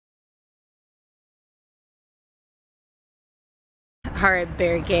Barrett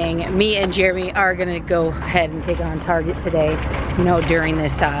Bear Gang. Me and Jeremy are gonna go ahead and take on Target today, you know, during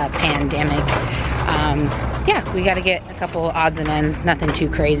this pandemic. Yeah, we gotta get a couple odds and ends, nothing too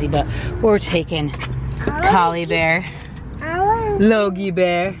crazy, but we're taking Collie Bear, Logie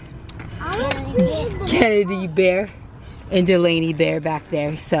Bear, Kennedy Bear, and Delaney Bear back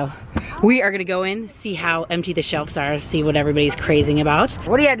there. So we are gonna go in, see how empty the shelves are, see what everybody's crazing about.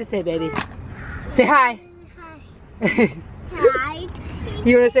 What do you have to say, baby? Say hi. Hi. Hi.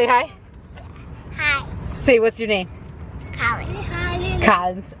 You wanna say hi? Hi. Say, what's your name? Collins.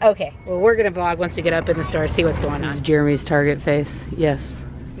 Collins. Okay, well, we're gonna vlog once we get up in the store, see what's going on. This is Jeremy's Target face. Yes,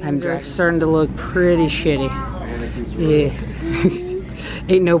 things are starting to look pretty shitty. Yeah.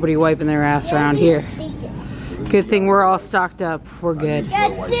 Ain't nobody wiping their ass around here. Good thing we're all stocked up. We're good.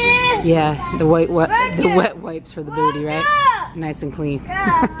 Yeah, the wet wipes for the booty, right? Nice and clean.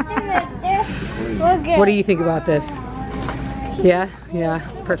 What do you think about this? Yeah,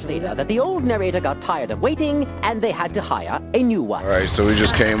 perfect. That the old narrator got tired of waiting and they had to hire a new one. All right, so we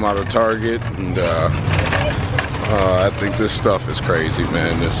just came out of Target, and I think this stuff is crazy,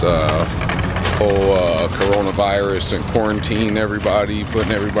 man. This whole coronavirus and quarantine everybody,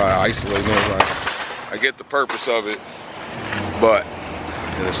 putting everybody, isolating everybody. I get the purpose of it, but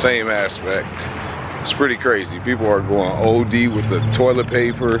in the same aspect, it's pretty crazy. People are going OD with the toilet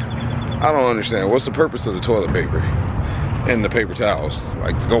paper. I don't understand. What's the purpose of the toilet paper and the paper towels?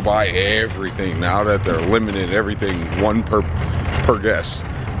 Like, go buy everything now that they're limiting everything one per guest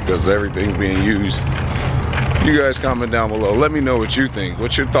because everything's being used. You guys comment down below. Let me know what you think.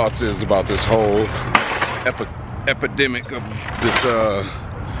 What your thoughts is about this whole epidemic of this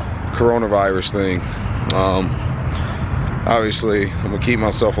coronavirus thing. Obviously, I'm gonna keep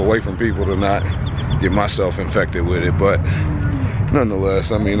myself away from people to not get myself infected with it, but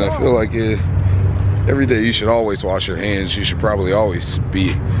nonetheless, I mean, I feel like every day you should always wash your hands. You should probably always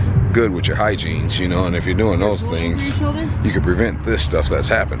be good with your hygienes, you know, and if you're doing those things, you can prevent this stuff that's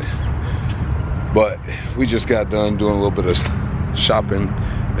happening. But we just got done doing a little bit of shopping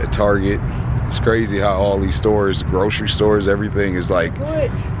at Target. It's crazy how all these stores, grocery stores, everything is like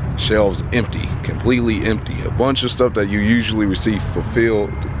shelves empty, completely empty. A bunch of stuff that you usually receive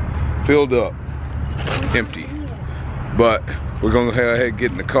filled up, empty. But we're gonna go ahead and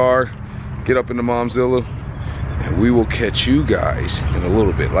get in the car, get up in the Momzilla, and we will catch you guys in a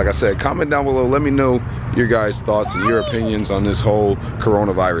little bit. Like I said, comment down below, let me know your guys' thoughts and your opinions on this whole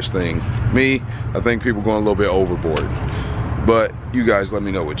coronavirus thing. Me, I think people going a little bit overboard, but you guys let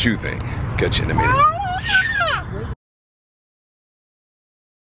me know what you think. Catch you in a minute.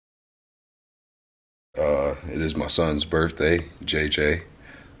 It is my son's birthday, JJ,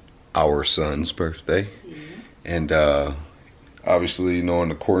 our son's birthday. And obviously, knowing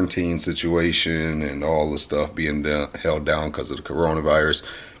the quarantine situation and all the stuff being held down because of the coronavirus,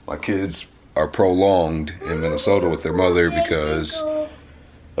 my kids are prolonged in Minnesota with their mother because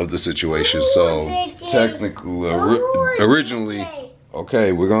of the situation. So technically, originally,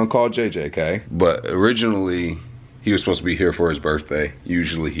 okay, we're gonna call JJ, okay? But originally, he was supposed to be here for his birthday.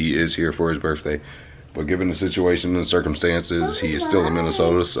 Usually he is here for his birthday. But given the situation and circumstances, he is still in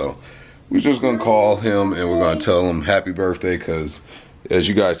Minnesota, so we're just gonna call him and we're gonna tell him happy birthday, because as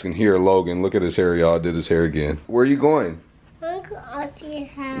you guys can hear, Logan, look at his hair, y'all, did his hair again. Where are you going? I'm going to Auntie's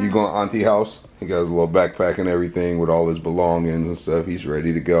house. You going to Auntie house? He got his little backpack and everything with all his belongings and stuff. He's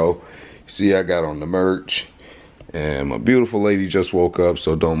ready to go. See, I got on the merch. And my beautiful lady just woke up,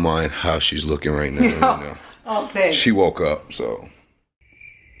 so don't mind how she's looking right now. You know. Oh, thanks. She woke up, so.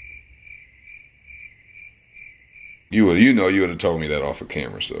 You would have told me that off of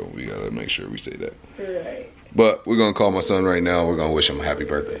camera, so we gotta make sure we say that. Right. But we're gonna call my son right now. We're gonna wish him a happy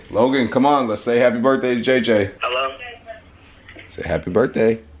birthday. Logan, come on, let's say happy birthday to JJ. Hello? Say happy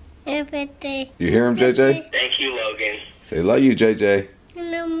birthday. Happy birthday. You hear him, JJ? Thank you, Logan. Say love you, JJ.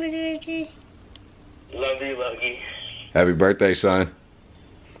 Hello, JJ. Love you, Logie. Happy birthday, son.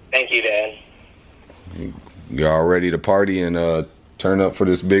 Thank you, Dad. You all ready to party and turn up for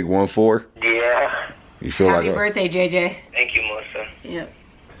this big 1-4? Yeah. You feel Happy like birthday, JJ. Thank you, Melissa. Yep.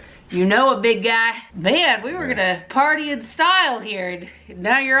 You know a big guy. Man, we were gonna party in style here.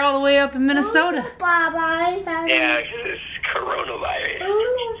 Now you're all the way up in Minnesota. Yeah, because it's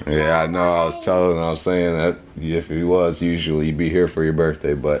coronavirus. Yeah, I know. I was saying that if he was, usually you'd be here for your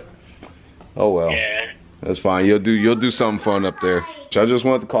birthday, but oh well. Yeah. That's fine. You'll do something fun up there. I just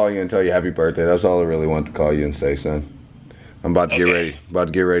wanted to call you and tell you happy birthday. That's all I really wanted to call you and say, son. I'm about to get ready. About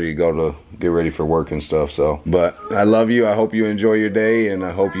to get ready to get ready for work and stuff. So, but I love you. I hope you enjoy your day, and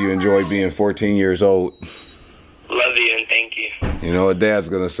I hope you enjoy being 14 years old. Love you and thank you. You know what Dad's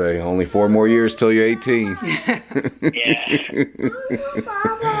gonna say? Only 4 more years till you're 18. Yeah.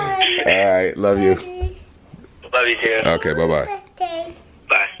 All right, love you. Love you too. Okay, bye-bye.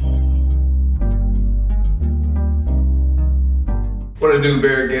 Bye. What it do,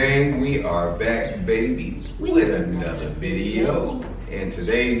 Barrett Gang? We are back, baby, with another video. And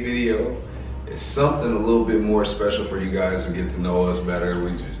today's video is something a little bit more special for you guys to get to know us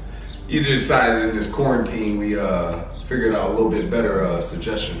better. You decided in this quarantine, we figured out a little bit better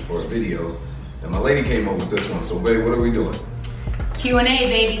suggestion for a video. And my lady came up with this one. So, babe, what are we doing? Q&A,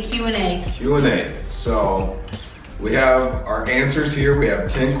 baby, Q&A. Q&A. So, we have our answers here. We have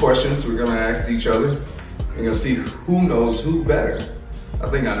 10 questions we're gonna ask each other. We're gonna see who knows who better. I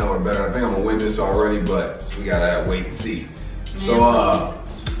think I know it better. I think I'm gonna win this already, but we gotta wait and see. So,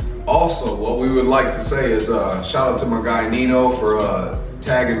 also, what we would like to say is shout out to my guy NINO for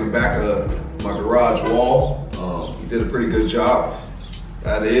tagging the back of my garage wall. He did a pretty good job.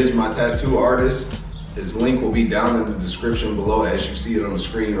 That is my tattoo artist. His link will be down in the description below as you see it on the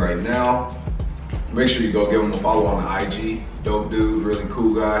screen right now. Make sure you go give him a follow on the IG. Dope dude, really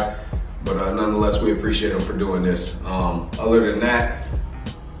cool guy. But nonetheless, we appreciate him for doing this. Other than that,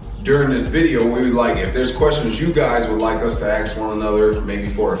 during this video, we would like, if there's questions you guys would like us to ask one another, maybe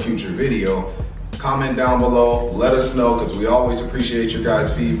for a future video, comment down below, let us know, because we always appreciate your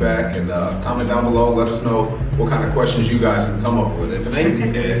guys' feedback. And comment down below, let us know what kind of questions you guys can come up with. If it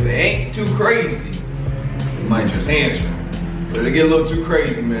ain't too crazy, we might just answer it. But if it get a little too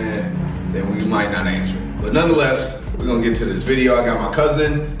crazy, man, then we might not answer it. But nonetheless, we're gonna get to this video. I got my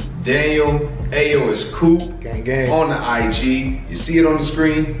cousin, Daniel. Ayo is Coop Gang, gang. on the IG. You see it on the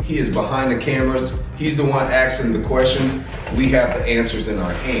screen. He is behind the cameras. He's the one asking the questions. We have the answers in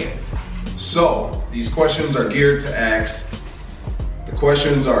our hand. So these questions are geared to ask. The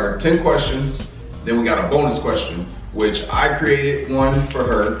questions are 10 questions. Then we got a bonus question, which I created one for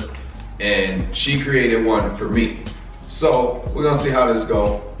her and she created one for me. So we're gonna see how this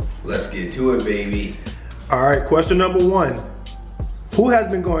go. Let's get to it, baby. All right, question number 1. Who has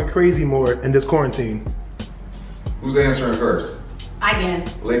been going crazy more in this quarantine? Who's answering first? I can.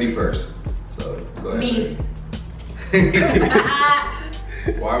 Lady first. So go ahead. Me.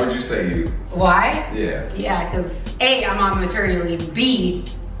 Why would you say you? Why? Yeah. Yeah, because A, I'm on maternity leave. B,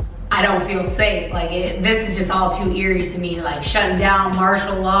 I don't feel safe. Like, this is just all too eerie to me. Like, shutting down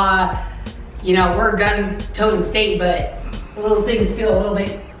martial law. You know, we're a gun-toting state, but little things feel a little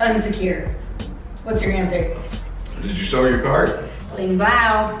bit unsecure. What's your answer? Did you show your card? Ling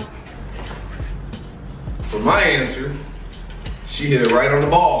Bao. For my answer, she hit it right on the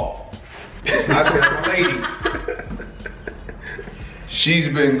ball. I said, my lady. She's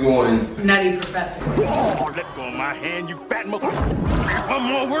been going. Nutty Professor. Oh, let go of my hand, you fat mother. Say one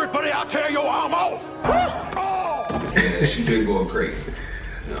more word, buddy, I'll tear your arm off. Oh. Yeah, she's been going crazy.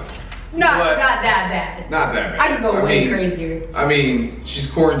 No. Not But- that bad. Not that bad. I could go way crazier. I mean, she's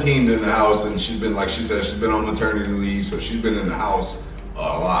quarantined in the house and she's been, like she said, she's been on maternity leave, so she's been in the house a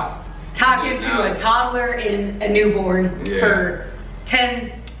lot. Talking And to now- a toddler and a newborn for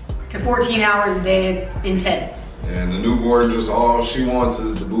 10 to 14 hours a day, it's intense. And the newborn, just all she wants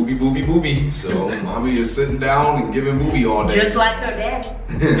is the booby, booby, booby. So mommy is sitting down and giving booby all day. Just like her dad.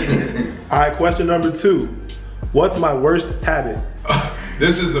 All right, question number 2. What's my worst habit?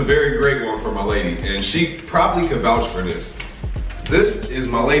 This is a very great one for my lady, and she probably could vouch for this. This is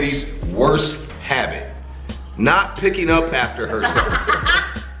my lady's worst habit. Not picking up after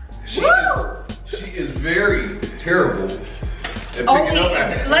herself. She is very terrible at picking up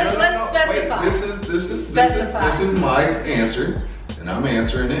after. Let's specify. Wait, this is my answer, and I'm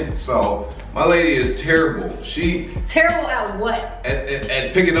answering it. So my lady is terrible. Terrible at what?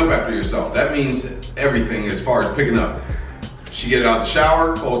 At picking up after yourself. That means everything as far as picking up. She get out the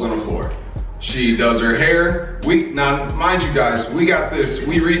shower, clothes on the floor. She does her hair. Now, mind you guys, we got this.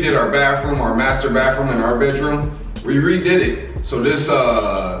 We redid our bathroom, our master bathroom in our bedroom. We redid it. So this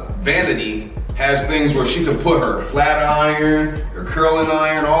vanity has things where she could put her flat iron, her curling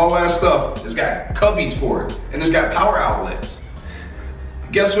iron, all that stuff. It's got cubbies for it, and it's got power outlets.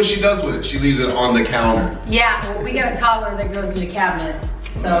 Guess what she does with it? She leaves it on the counter. Yeah, well, we got a toddler that goes into cabinets.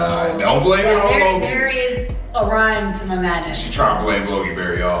 So don't blame it on Logan. There is a rhyme to my madness. She trying to blame Logie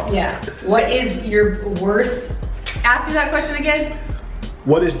Berry off. Yeah. What is your worst? Ask me that question again.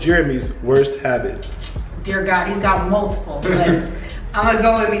 What is Jeremy's worst habit? Dear God, he's got multiple, but I'm gonna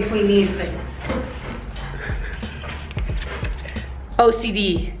go in between these things.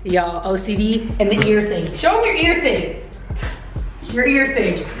 OCD, y'all. OCD and the ear thing. Show him your ear thing. Your ear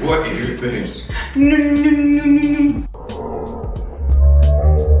thing. What ear thing?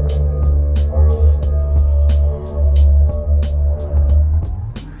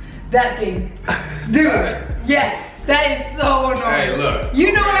 That thing. Dude, yes. That is so annoying. Hey, look.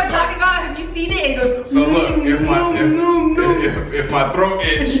 You know what I'm talking about? Have you seen it? It goes, So look, if my throat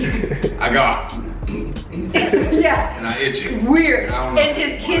itch, I got. yeah. And I itch it. Weird. I don't know. And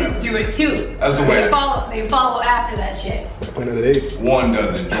his kids do it too. That's the way. They follow after that shit. Planet of the Apes. One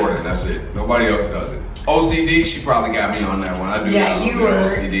does it, Jordan. That's it. Nobody else does it. OCD, she probably got me on that one. I do Yeah, got you a little were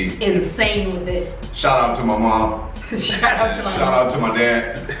bit of OCD. insane with it. Shout out to my mom. Shout out to my Shout out to my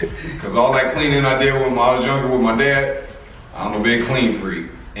dad. Because all that cleaning I did when I was younger with my dad, I'm a big clean freak.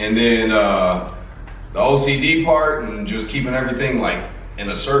 And then the OCD part and just keeping everything like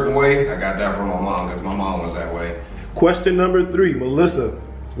in a certain way, I got that from my mom because my mom was that way. Question number 3, Melissa.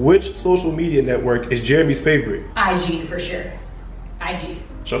 Which social media network is Jeremy's favorite? IG for sure. IG.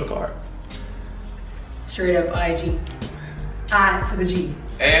 Show the card. Straight up IG. I to the G.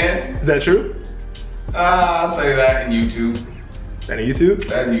 And Is that true? I'll say that in YouTube. That on YouTube?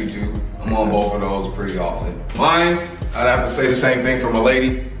 That in YouTube. I'm on both of those pretty often. Mine's, I'd have to say the same thing for my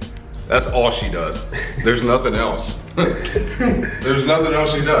lady. That's all she does. There's nothing else. There's nothing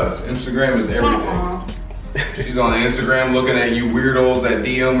else she does. Instagram is everything. She's on Instagram looking at you weirdos that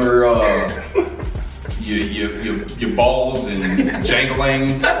DM her your balls and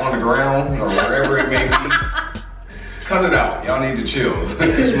jangling on the ground or wherever it may be. Cut it out. Y'all need to chill.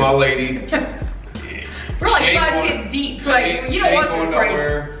 It's my lady. We're like 5 kids deep. Like, you don't want this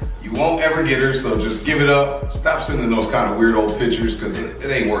nowhere. You won't ever get her, so just give it up. Stop sending those kind of weird old pictures because it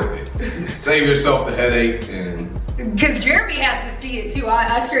ain't worth it. Save yourself the headache and. Because Jeremy has to see it too.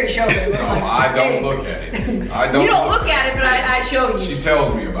 I straight show him. No, I don't look at it. I don't. You don't look at it, but I show you. She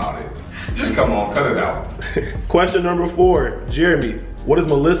tells me about it. Just come on, cut it out. Question number 4, Jeremy. What is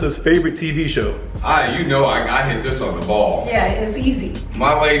Melissa's favorite TV show? You know I hit this on the ball. Yeah, it's easy.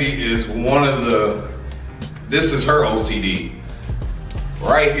 My lady is one of the. This is her OCD.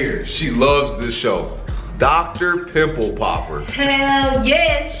 Right here. She loves this show. Dr. Pimple Popper. Hell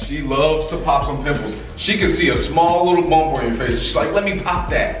yes. She loves to pop some pimples. She can see a small little bump on your face. She's like, let me pop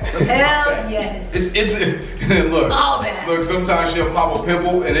that. Let me Hell pop that. yes. And look. All that. Look, sometimes she'll pop a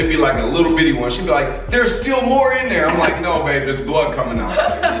pimple and it'd be like a little bitty one. She'd be like, there's still more in there. I'm like, no, babe, there's blood coming out.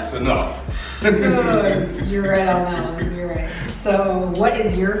 Like, it's enough. You're right on that one. You're right. So, what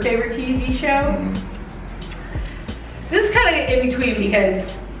is your favorite TV show? This is kind of in between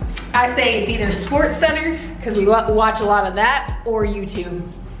because I say it's either Sports Center, because we watch a lot of that, or YouTube.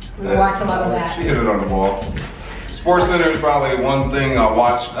 We watch a lot of that. She hit it on the ball. Sports Center is probably one thing I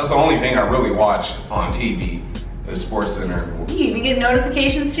watch. That's the only thing I really watch on TV is Sports Center. You even get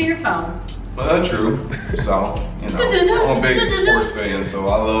notifications to your phone. True. So, you know, I'm a big sports fan, so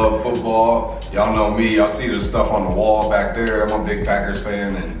I love football. Y'all know me. Y'all see the stuff on the wall back there. I'm a big Packers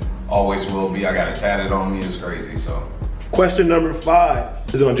fan and always will be. I got it tatted on me. It's crazy, so. Question number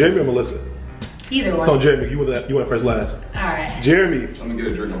 5. Is it on Jeremy or Melissa? Either one. It's on Jeremy. You want first last. All right. Jeremy. Let me get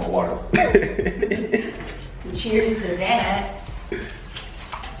a drink of my water. Cheers to that.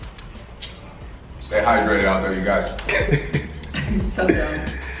 Stay hydrated out there, you guys. So dumb.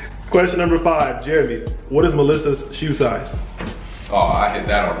 Question number 5, Jeremy. What is Melissa's shoe size? Oh, I hit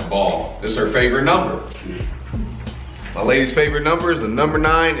that on the ball. This is her favorite number. My lady's favorite number is a number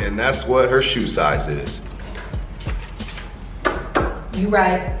 9, and that's what her shoe size is. You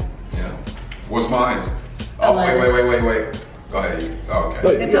right. Yeah. What's mine? Oh, 11. wait. Go ahead. Oh,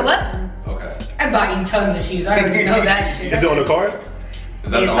 okay. It's 11. Okay. I bought you tons of shoes. I already know that shit. Is it on the card?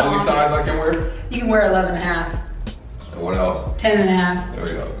 Is that the only size I can wear? You can wear 11 and a half. And what else? 10 and a half. There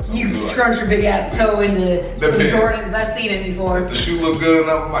we go. You can scrunch your big ass toe into some Depends. Jordans. I've seen it before. If the shoe look good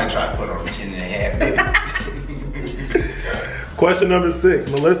enough, I might try to put on 10 and a half. Question number 6,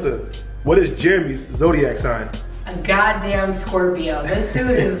 Melissa. What is Jeremy's zodiac sign? A goddamn Scorpio. This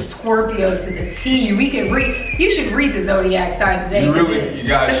dude is a Scorpio to the T. We can read. You should read the zodiac sign today. You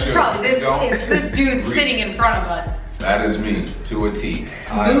guys should. Probably it's this dude sitting in front of us. That is me to a T.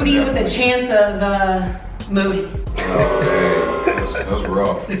 Moody with a chance of moody. Okay, that's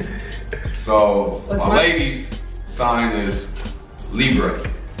rough. So my lady's sign is Libra.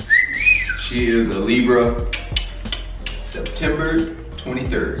 She is a Libra. September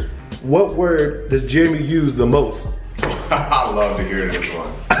 23rd. What word does Jeremy use the most? I love to hear this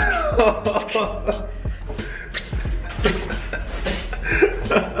one.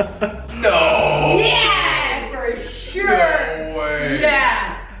 No. Yeah, for sure. No way.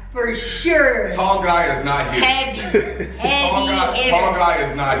 Yeah, for sure. Tall guy is not here. Heavy hitter. Tall guy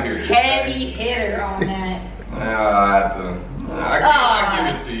is not here. Heavy hitter on that. I give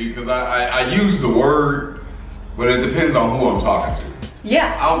it to you because I use the word, but it depends on who I'm talking to.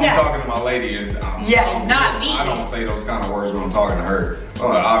 Yeah. I'll be talking to my lady and not me. I don't say those kind of words when I'm talking to her.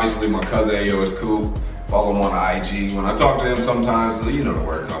 Obviously my cousin Ayo is cool. Follow him on IG. When I talk to him sometimes, you know the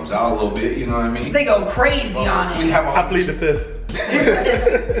word comes out a little bit, you know what I mean? They go crazy on it. I plead the fifth.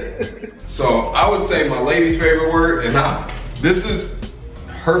 So I would say my lady's favorite word, and this is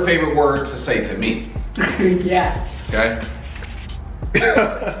her favorite word to say to me. Yeah. Okay?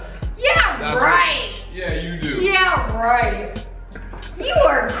 Yeah, right. Yeah, you do. Yeah, right. You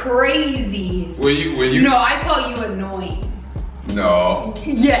are crazy. When you No, I call you annoying. No.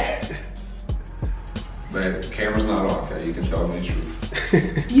 Yes. Babe, camera's not on, okay? You can tell me the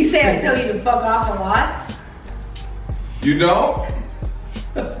truth. You say I tell you to fuck off a lot? You don't?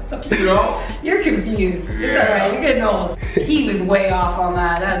 You don't? You're confused. Yeah. It's alright, you're getting old. He was way off on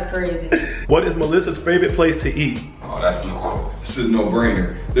that. That's crazy. What is Melissa's favorite place to eat? Oh, this is a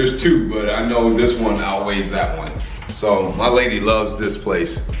no-brainer. There's two, but I know this one outweighs that one. So my lady loves this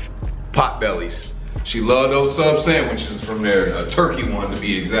place, Potbelly's. She loves those sub sandwiches from there, a turkey one to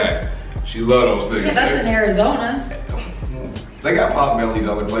be exact. She loves those things. Yeah, that's in Arizona. They got Potbelly's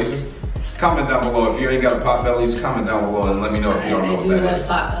other places. Comment down below if you ain't got Potbelly's. Comment down below and let me know if you don't know what that is.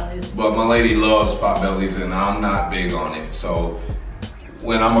 Potbelly's. But my lady loves Potbelly's and I'm not big on it. So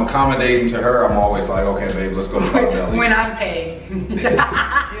when I'm accommodating to her, I'm always like, okay, babe, let's go to Potbelly's. When I'm paying. Get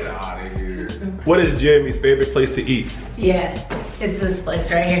out of here. What is Jeremy's favorite place to eat? Yeah, it's this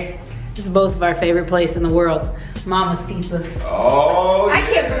place right here. It's both of our favorite place in the world. Mama's Pizza. Oh, I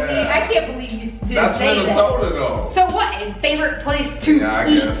can't believe you didn't That's say Minnesota that. though. So what? Favorite place to Yeah, I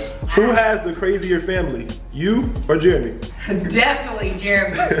eat? guess. Who has the crazier family? You or Jeremy? Definitely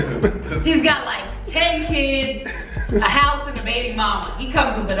Jeremy. He's got like 10 kids, a house, and a baby mama. He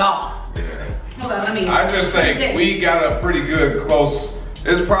comes with it all. Yeah. Hold on, let me. I just say we got a pretty good close.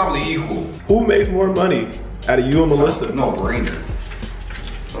 It's probably equal. Who makes more money out of you and Melissa? No brainer.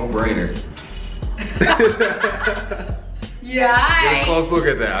 No brainer. Yeah, Get a close look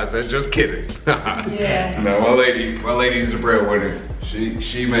at that. I said, just kidding. Yeah. No, my lady's the breadwinner.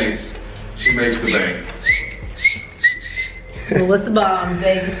 She makes the bank. Melissa Bonds,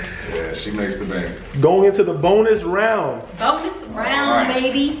 baby. Yeah, she makes the bank. Going into the bonus round. Bonus round, All right.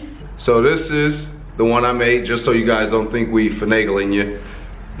 baby. So this is the one I made, just so you guys don't think we finagling you.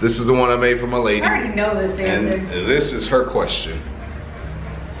 This is the one I made for my lady. I already know this answer. And this is her question.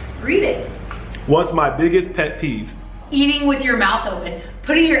 Read it. What's my biggest pet peeve? Eating with your mouth open.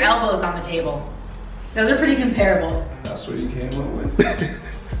 Putting your elbows on the table. Those are pretty comparable. That's what you came up with?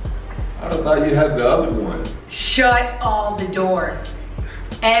 I thought you had the other one. Shut all the doors.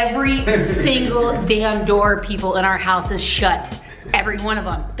 Every single damn door, people in our house is shut. Every one of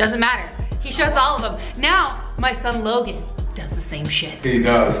them. Doesn't matter. He shuts all of them. Now, my son Logan does the same shit. He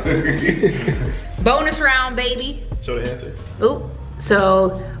does. Bonus round, baby. Show the answer. Ooh.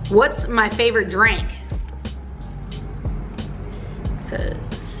 So, what's my favorite drink? So,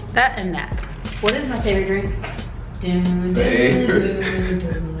 that and that. What is my favorite drink?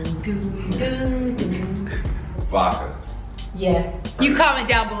 Vodka. Yeah. You comment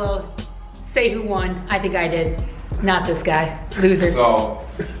down below. Say who won. I think I did. Not this guy. Loser. So,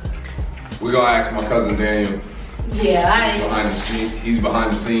 we're gonna ask my cousin Daniel. Yeah, He's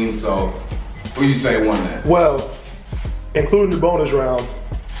behind the scenes, so who you say won that? Well, including the bonus round,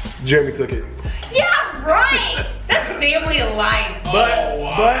 Jeremy took it. Yeah, right. That's family alike. But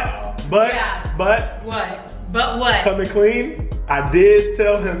What? But what? coming clean, I did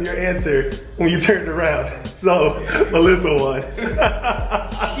tell him your answer when you turned around. So Melissa won. Shithead.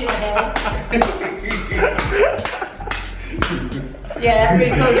 Yeah,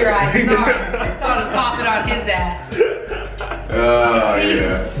 everybody close your eyes. It's on to pop it on his ass. Oh,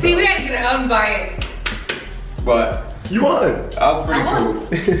 yeah. See, we gotta get it unbiased. But You won. that was pretty cool.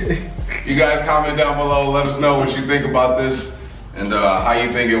 You guys comment down below. Let us know what you think about this and how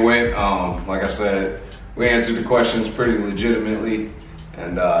you think it went. Like I said, we answered the questions pretty legitimately.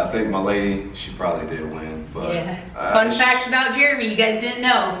 And I think my lady, she probably did win. But Yeah. Fun facts about Jeremy, you guys didn't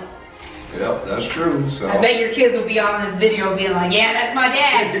know. Yep, that's true. So I bet your kids will be on this video being like, yeah, that's my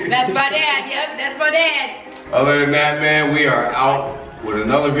dad. That's my dad. Yep, that's my dad. other than that, man, we are out with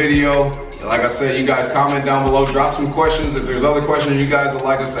another video. And like I said, you guys comment down below, drop some questions. If there's other questions you guys would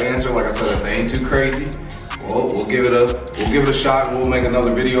like us to answer, like I said, if they ain't too crazy, well, we'll give it a shot and we'll make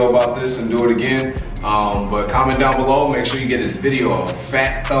another video about this and do it again. But comment down below, make sure you get this video a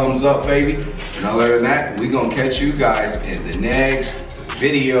fat thumbs up, baby. And other than that, we gonna catch you guys in the next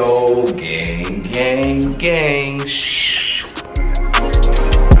video. Gang.